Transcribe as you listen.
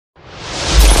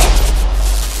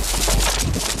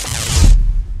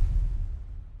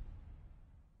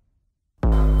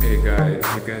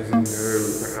You guys know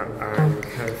I'm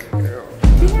careful.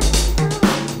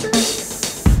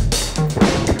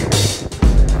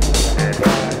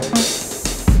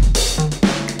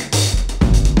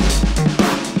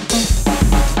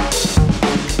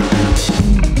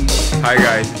 Hi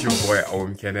guys, it's your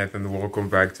boy Kenneth and welcome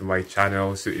back to my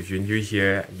channel. So if you're new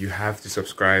here, you have to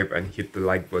subscribe and hit the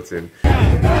like button.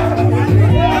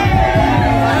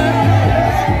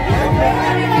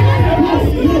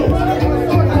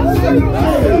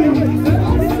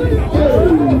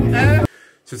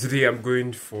 So today I'm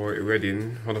going for a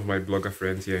wedding. One of my blogger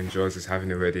friends here in Jos is having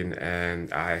a wedding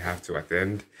and I have to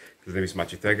attend. His name is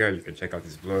Tegha. You can check out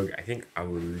his blog. I think I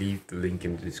will leave the link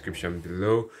in the description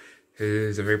below.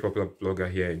 He's a very popular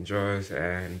blogger here in Jos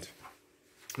and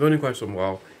known him quite some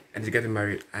while, and he's getting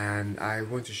married, and I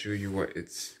want to show you what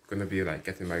it's gonna be like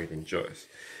getting married in Jos.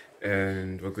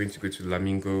 And we're going to go to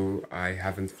Lamingo. I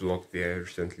haven't vlogged there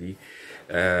recently,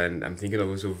 and I'm thinking of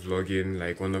also vlogging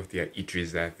like one of their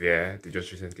eateries that there. They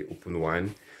just recently opened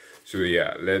one. So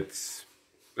yeah, let's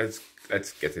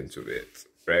get into it,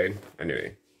 right?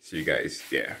 Anyway, see you guys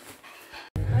there.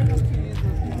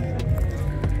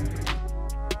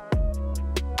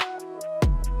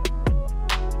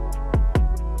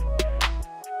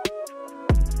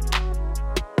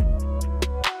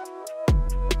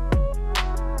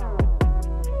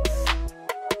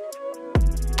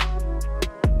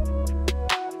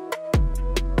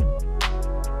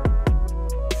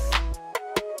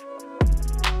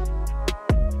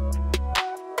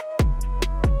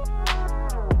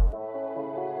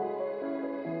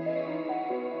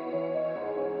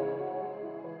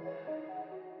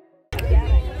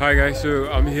 Hi guys, so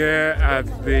I'm here at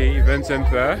the event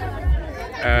center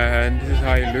and this is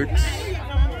how it looks.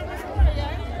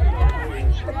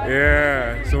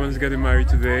 Yeah, someone's getting married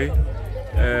today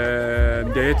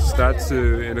and they're here to start, so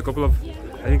in a couple of,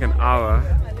 I think an hour,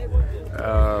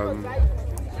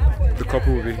 the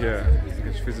couple will be here. You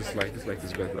can this light, this light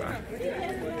is better.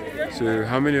 So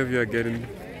how many of you are getting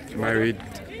married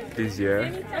this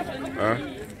year?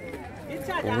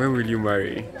 Or when will you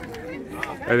marry?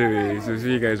 Anyway, so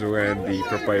see you guys when the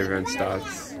proper event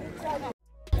starts.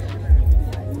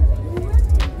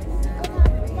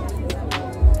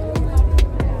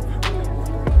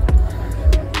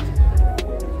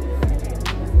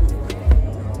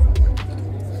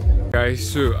 Guys,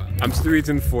 so I'm still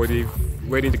waiting for the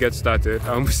wedding to get started. I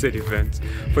almost said event.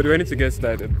 For the wedding to get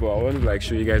started, but I want to like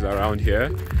show you guys around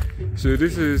here. So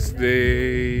this is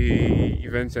the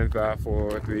event center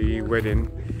for the wedding,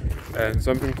 and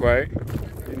something quite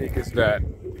unique is that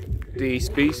the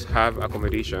space have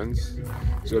accommodations.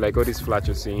 So like all these flats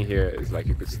you're seeing here is like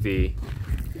you could stay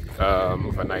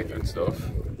overnight and stuff.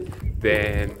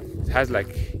 Then it has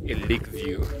like a lake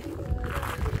view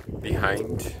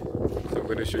behind, so I'm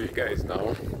going to show you guys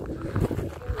now.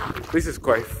 This is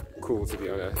quite cool, to be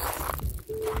honest.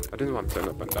 I don't want to turn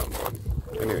up and down,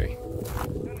 but anyway.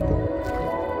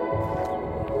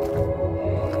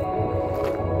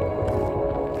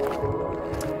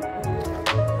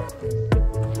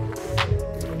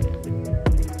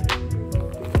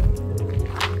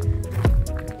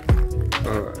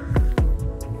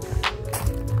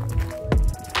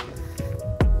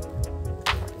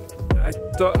 I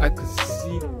thought I could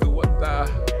see the water.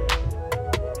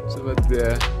 It's over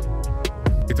there.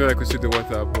 I thought I could see the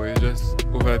water, but it's just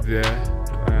over there,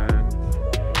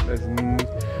 and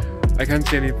I can't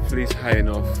see any place high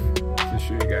enough to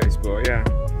show you guys. But yeah,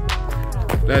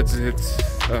 that's it.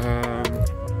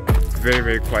 Very,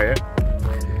 very quiet,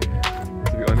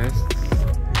 to be honest.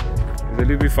 It's a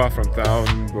little bit far from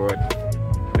town, but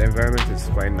the environment is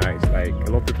quite nice. Like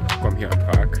a lot of people come here and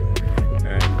park,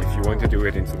 and if you wanted to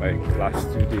wait until like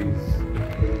last 2 days,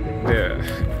 there are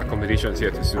accommodations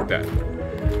here to suit that.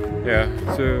 Yeah,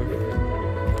 so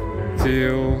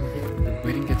till the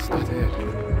wedding gets started.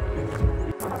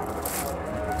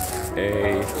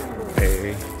 Hey,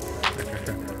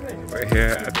 we're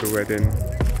here at the wedding.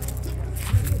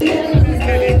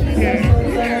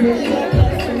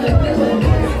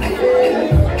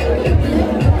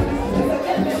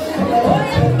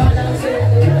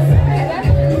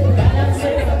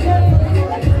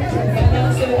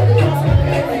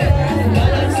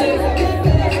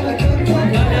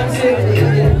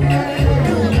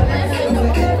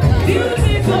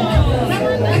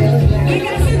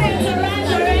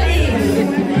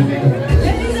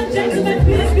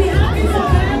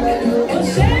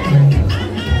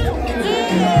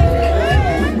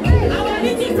 Our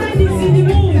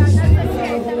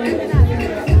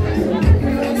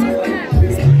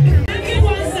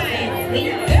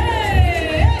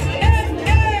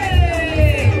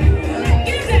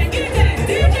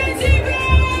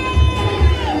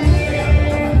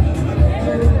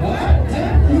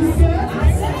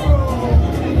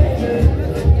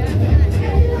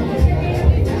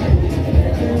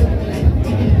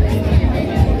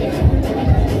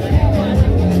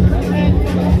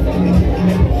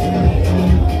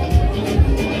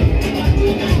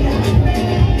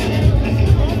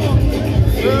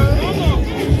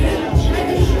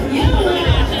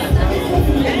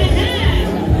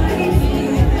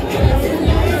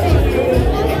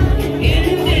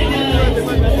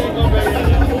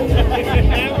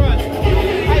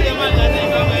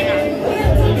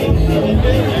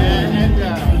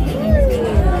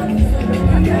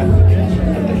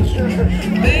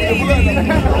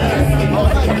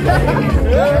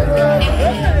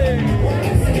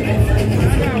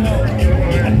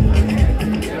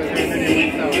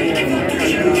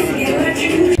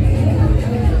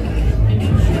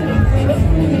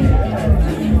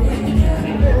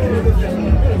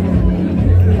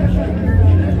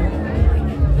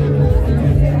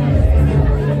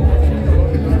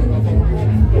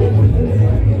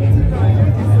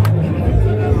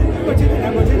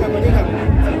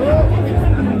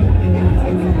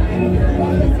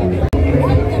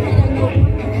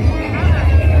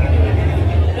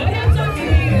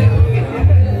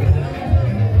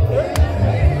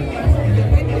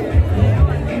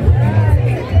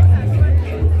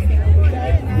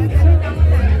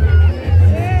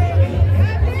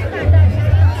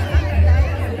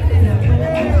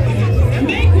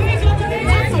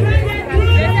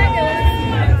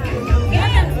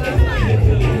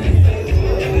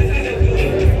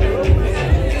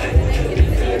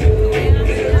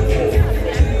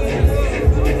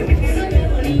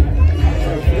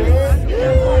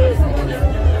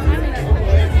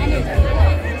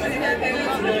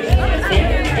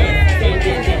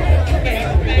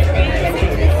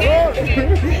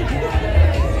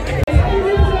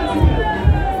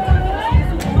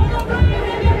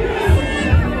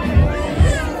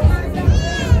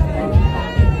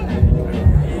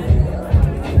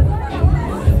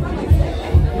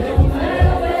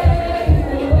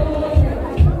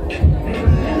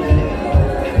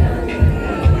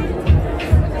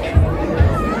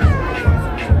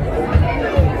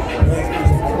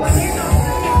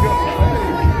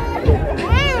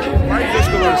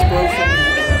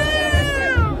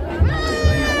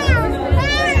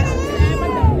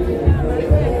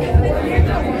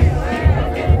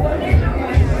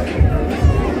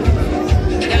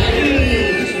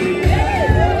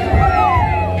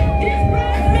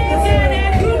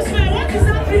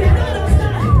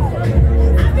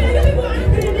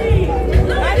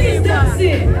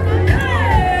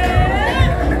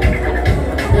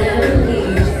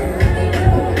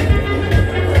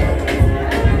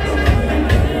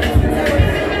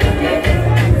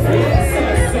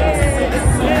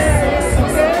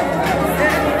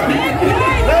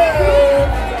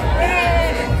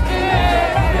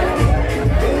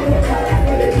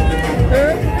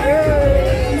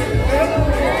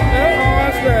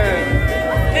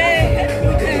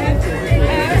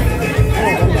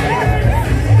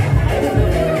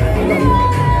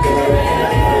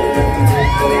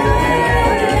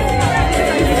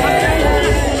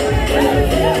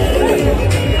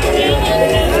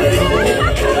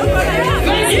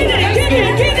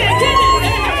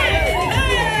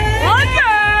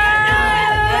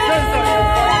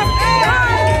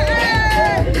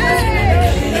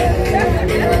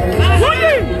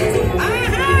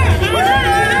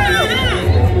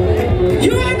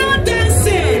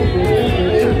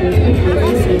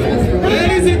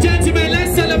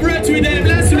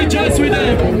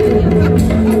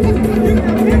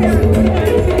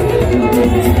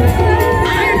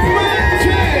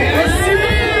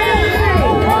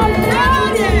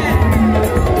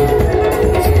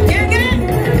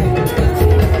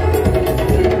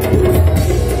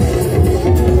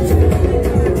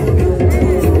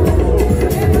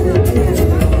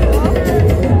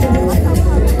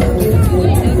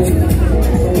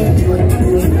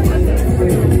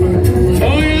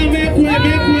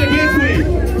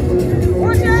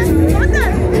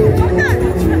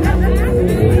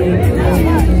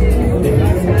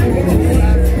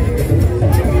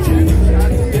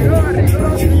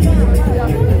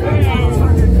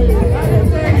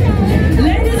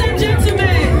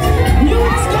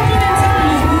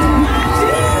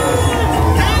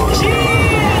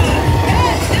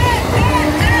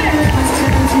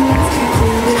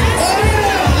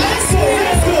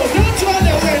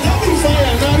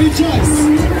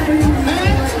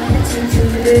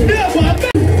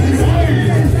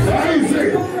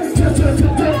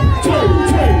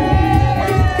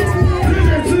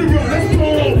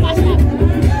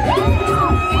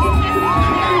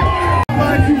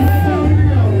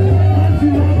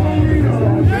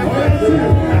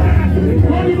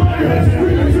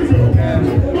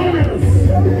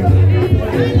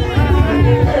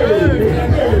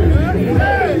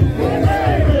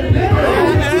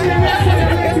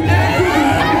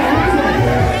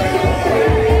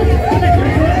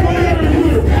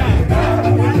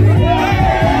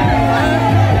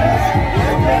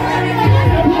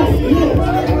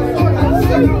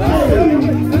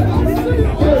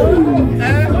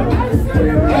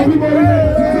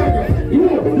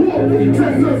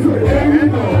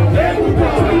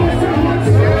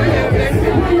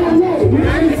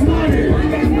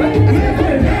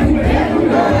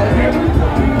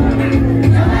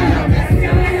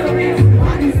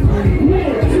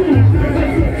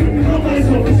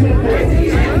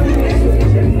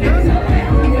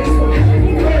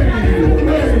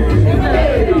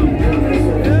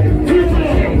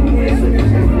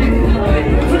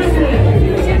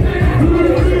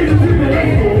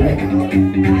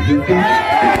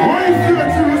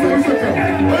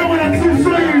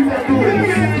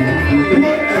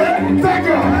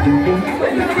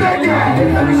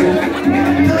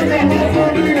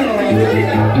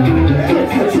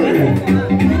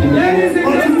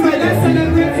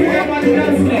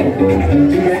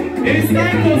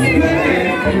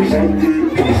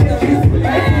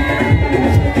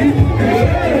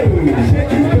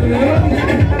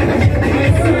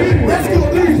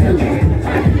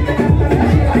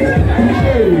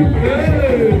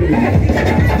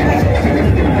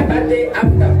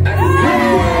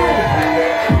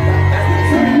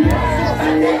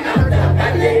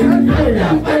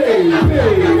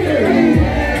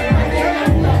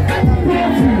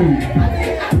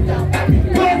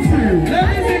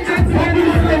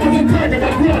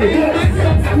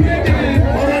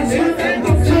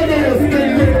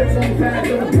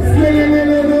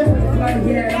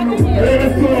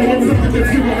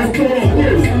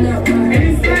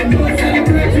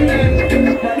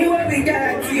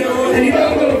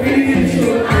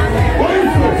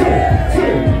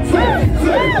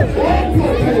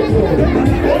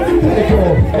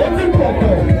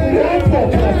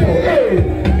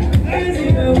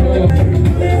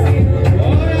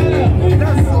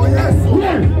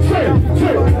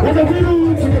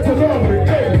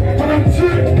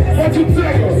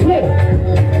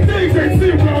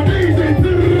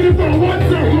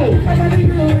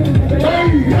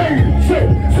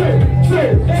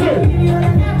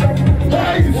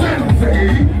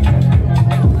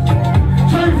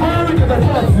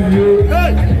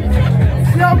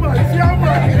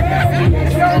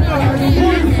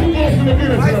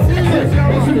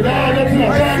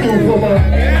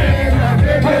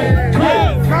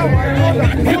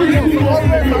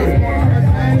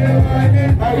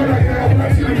Hey,